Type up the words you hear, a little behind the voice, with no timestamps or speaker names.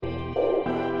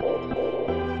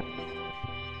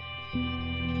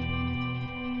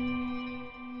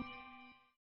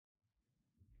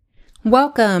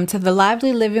Welcome to the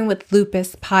Lively Living with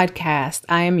Lupus podcast.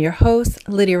 I am your host,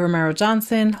 Lydia Romero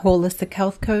Johnson, holistic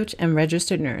health coach and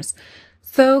registered nurse.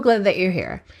 So glad that you're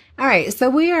here. All right, so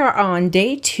we are on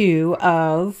day 2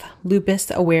 of Lupus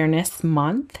Awareness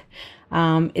Month.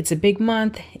 It's a big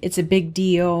month. It's a big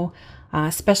deal,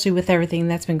 especially with everything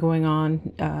that's been going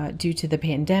on due to the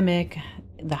pandemic.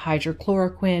 The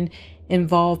hydrochloroquine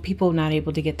involved people not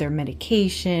able to get their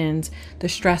medications, the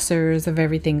stressors of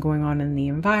everything going on in the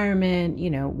environment,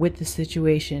 with the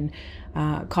situation,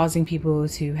 causing people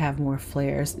to have more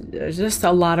flares. There's just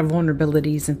a lot of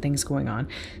vulnerabilities and things going on.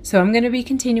 So I'm going to be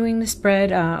continuing to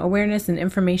spread awareness and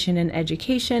information and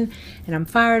education, and I'm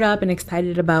fired up and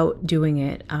excited about doing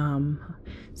it.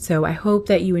 So I hope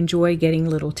that you enjoy getting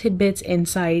little tidbits,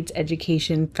 insights,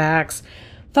 education, facts,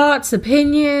 thoughts,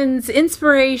 opinions,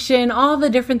 inspiration, all the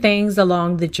different things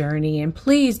along the journey. And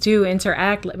please do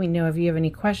interact. Let me know if you have any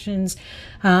questions,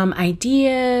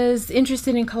 ideas,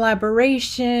 interested in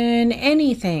collaboration,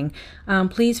 anything.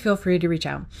 Please feel free to reach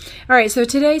out. All right. So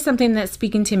today, something that's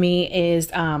speaking to me is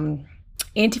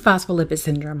antiphospholipid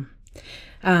syndrome.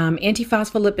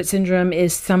 Antiphospholipid syndrome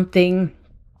is something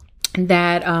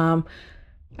that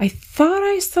I thought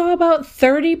I saw about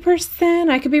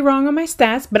 30%. I could be wrong on my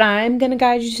stats, but I'm going to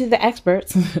guide you to the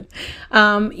experts.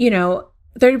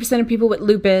 30% of people with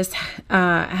lupus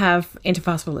have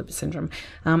antiphospholipid syndrome.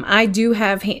 I do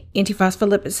have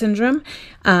antiphospholipid syndrome.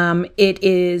 It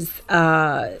is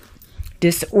a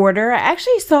disorder. I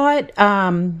actually saw it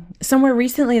somewhere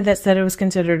recently that said it was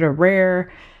considered a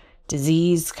rare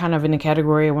disease, kind of in a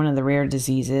category of one of the rare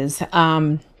diseases.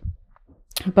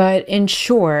 But in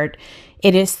short,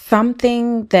 it is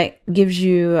something that gives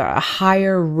you a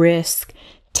higher risk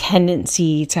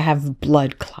tendency to have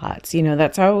blood clots.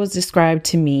 That's how it was described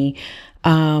to me.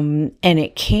 And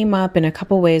it came up in a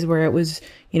couple ways where it was,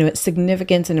 its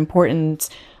significance and importance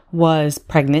was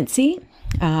pregnancy.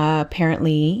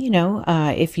 Apparently,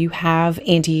 if you have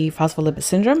antiphospholipid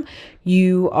syndrome,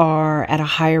 you are at a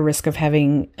higher risk of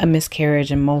having a miscarriage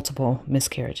and multiple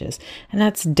miscarriages. And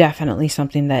that's definitely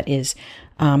something that is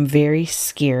very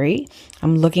scary.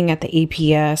 I'm looking at the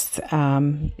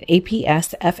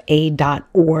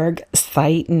APSFA.org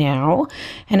site now,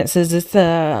 and it says it's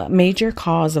a major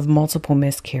cause of multiple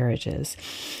miscarriages,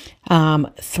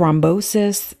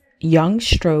 thrombosis, young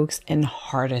strokes, and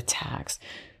heart attacks.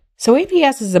 So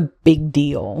APS is a big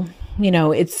deal.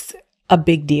 It's a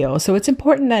big deal. So it's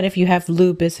important that if you have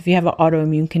lupus, if you have an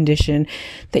autoimmune condition,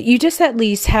 that you just at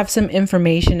least have some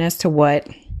information as to what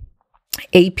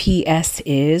APS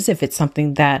is, if it's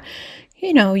something that,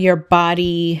 your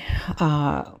body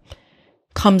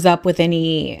comes up with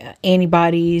any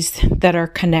antibodies that are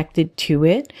connected to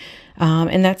it.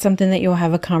 And that's something that you'll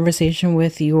have a conversation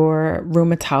with your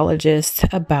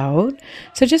rheumatologist about.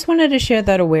 So just wanted to share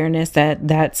that awareness that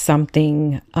that's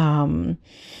something can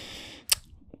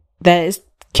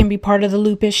be part of the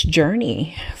lupus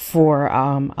journey for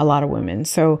a lot of women.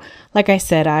 So like I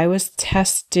said, I was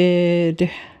tested.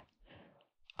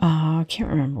 I can't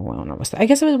remember when I was. I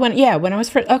guess it was when I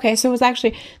was first. Okay, so it was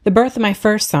actually the birth of my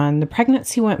first son. The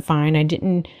pregnancy went fine. I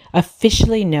didn't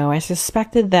officially know. I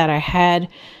suspected that I had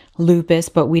lupus,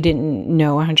 but we didn't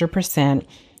know 100%.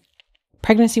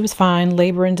 Pregnancy was fine.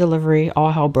 Labor and delivery,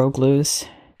 all hell broke loose.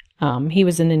 He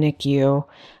was in the NICU.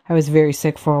 I was very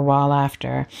sick for a while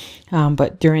after.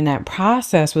 But during that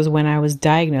process was when I was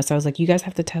diagnosed. I was like, you guys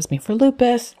have to test me for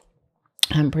lupus.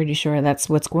 I'm pretty sure that's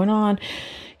what's going on.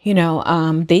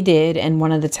 They did. And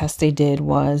one of the tests they did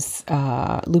was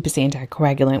lupus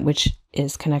anticoagulant, which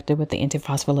is connected with the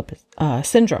antiphospholipid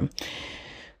syndrome.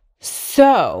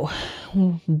 So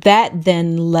that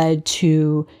then led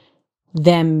to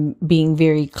them being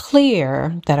very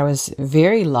clear that I was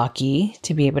very lucky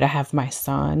to be able to have my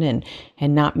son and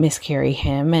not miscarry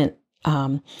him.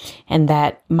 And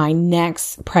that my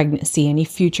next pregnancy, any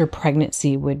future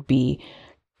pregnancy, would be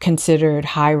considered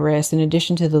high risk in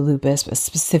addition to the lupus, but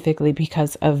specifically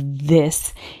because of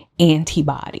this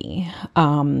antibody.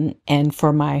 And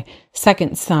for my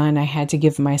second son, I had to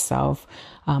give myself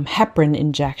heparin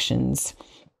injections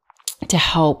to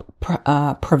help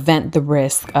prevent the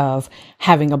risk of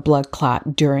having a blood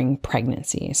clot during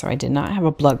pregnancy. So I did not have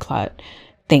a blood clot,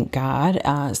 thank God.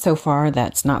 So far,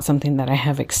 that's not something that I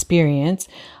have experienced.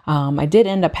 I did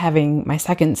end up having my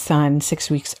second son 6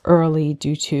 weeks early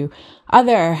due to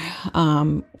other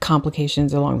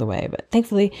complications along the way. But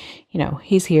thankfully,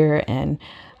 he's here and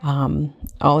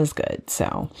all is good.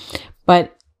 So,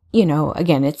 but,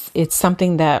 again, it's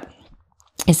something that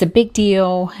is a big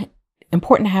deal,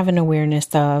 important to have an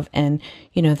awareness of. And,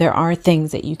 there are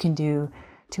things that you can do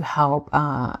to help,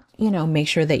 make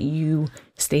sure that you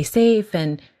stay safe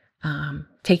and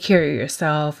take care of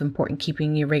yourself. Important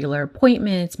keeping your regular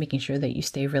appointments, making sure that you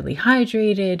stay really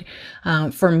hydrated.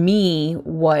 For me,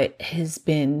 what has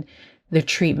been the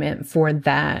treatment for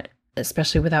that,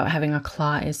 especially without having a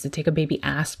clot, is to take a baby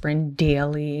aspirin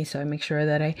daily. So I make sure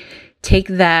that I take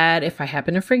that. If I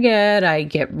happen to forget, I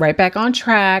get right back on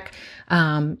track,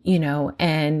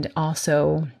 and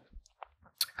also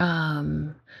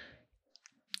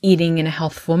eating in a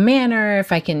healthful manner.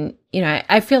 If I can,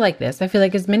 I feel like this. I feel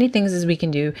like as many things as we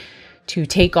can do to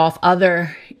take off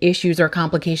other issues or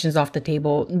complications off the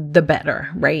table, the better,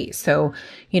 right? So,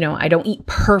 I don't eat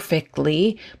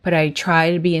perfectly, but I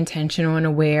try to be intentional and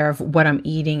aware of what I'm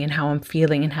eating and how I'm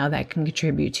feeling and how that can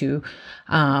contribute to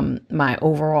my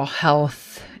overall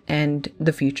health and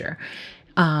the future.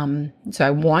 So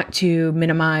I want to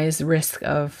minimize the risk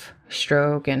of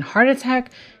stroke and heart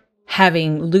attack.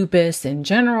 Having lupus in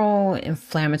general,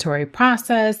 inflammatory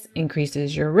process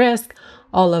increases your risk,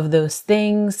 all of those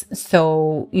things.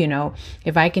 So,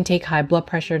 if I can take high blood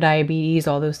pressure, diabetes,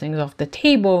 all those things off the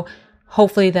table,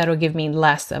 hopefully that'll give me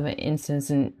less of an instance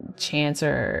and chance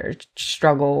or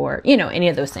struggle or, any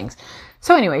of those things.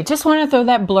 So anyway, just want to throw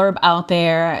that blurb out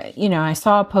there. I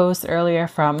saw a post earlier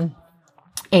from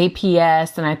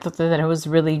APS and I thought that it was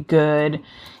really good.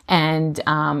 And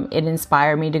it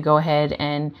inspired me to go ahead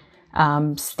and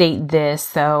state this.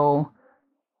 So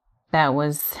that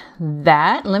was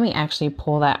that. Let me actually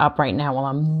pull that up right now while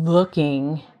I'm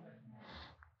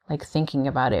thinking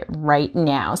about it right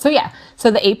now. So yeah, so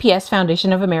the APS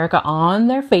Foundation of America on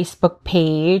their Facebook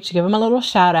page, give them a little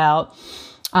shout out,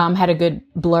 had a good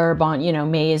blurb on,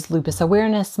 May is Lupus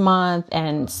Awareness Month.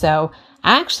 And so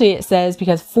actually it says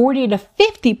because 40 to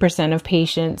 50% of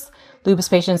lupus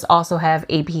patients also have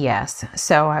APS.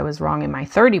 So I was wrong in my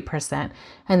 30%.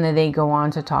 And then they go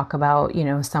on to talk about,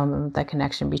 some of the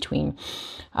connection between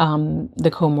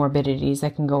the comorbidities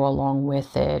that can go along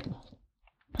with it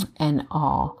and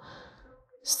all.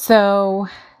 So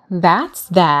that's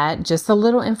that. Just a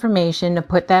little information to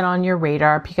put that on your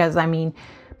radar because,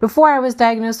 before I was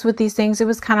diagnosed with these things, it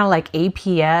was kind of like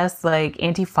APS, like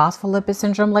antiphospholipid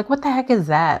syndrome. Like, what the heck is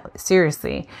that?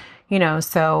 Seriously,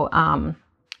 so,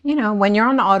 when you're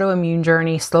on the autoimmune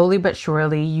journey, slowly but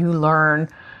surely, you learn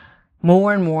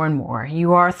more and more and more.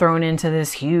 You are thrown into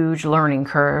this huge learning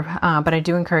curve. But I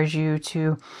do encourage you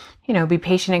to, be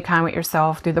patient and kind with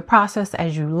yourself through the process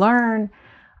as you learn,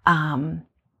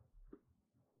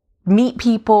 meet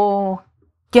people,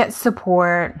 get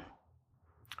support,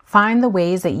 find the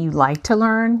ways that you like to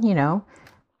learn.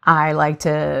 I like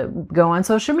to go on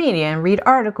social media and read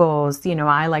articles.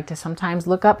 I like to sometimes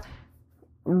look up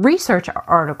research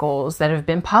articles that have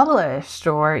been published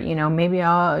or, maybe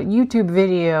a YouTube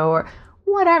video or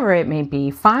whatever it may be.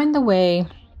 Find the way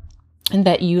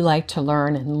that you like to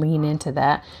learn and lean into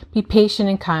that. Be patient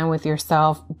and kind with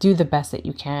yourself. Do the best that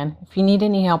you can. If you need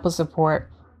any help or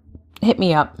support, hit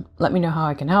me up. Let me know how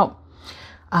I can help.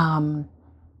 And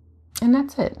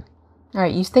that's it. All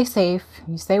right. You stay safe.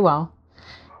 You stay well.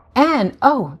 And,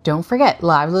 don't forget,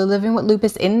 Lively Living with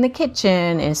Lupus in the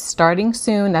Kitchen is starting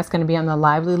soon. That's going to be on the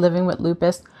Lively Living with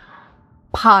Lupus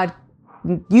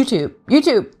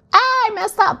YouTube. I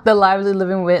messed up. The Lively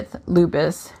Living with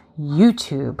Lupus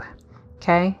YouTube.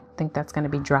 Okay. I think that's going to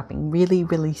be dropping really,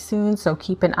 really soon. So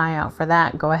keep an eye out for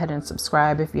that. Go ahead and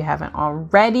subscribe if you haven't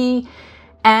already.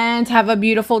 And have a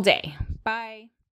beautiful day. Bye.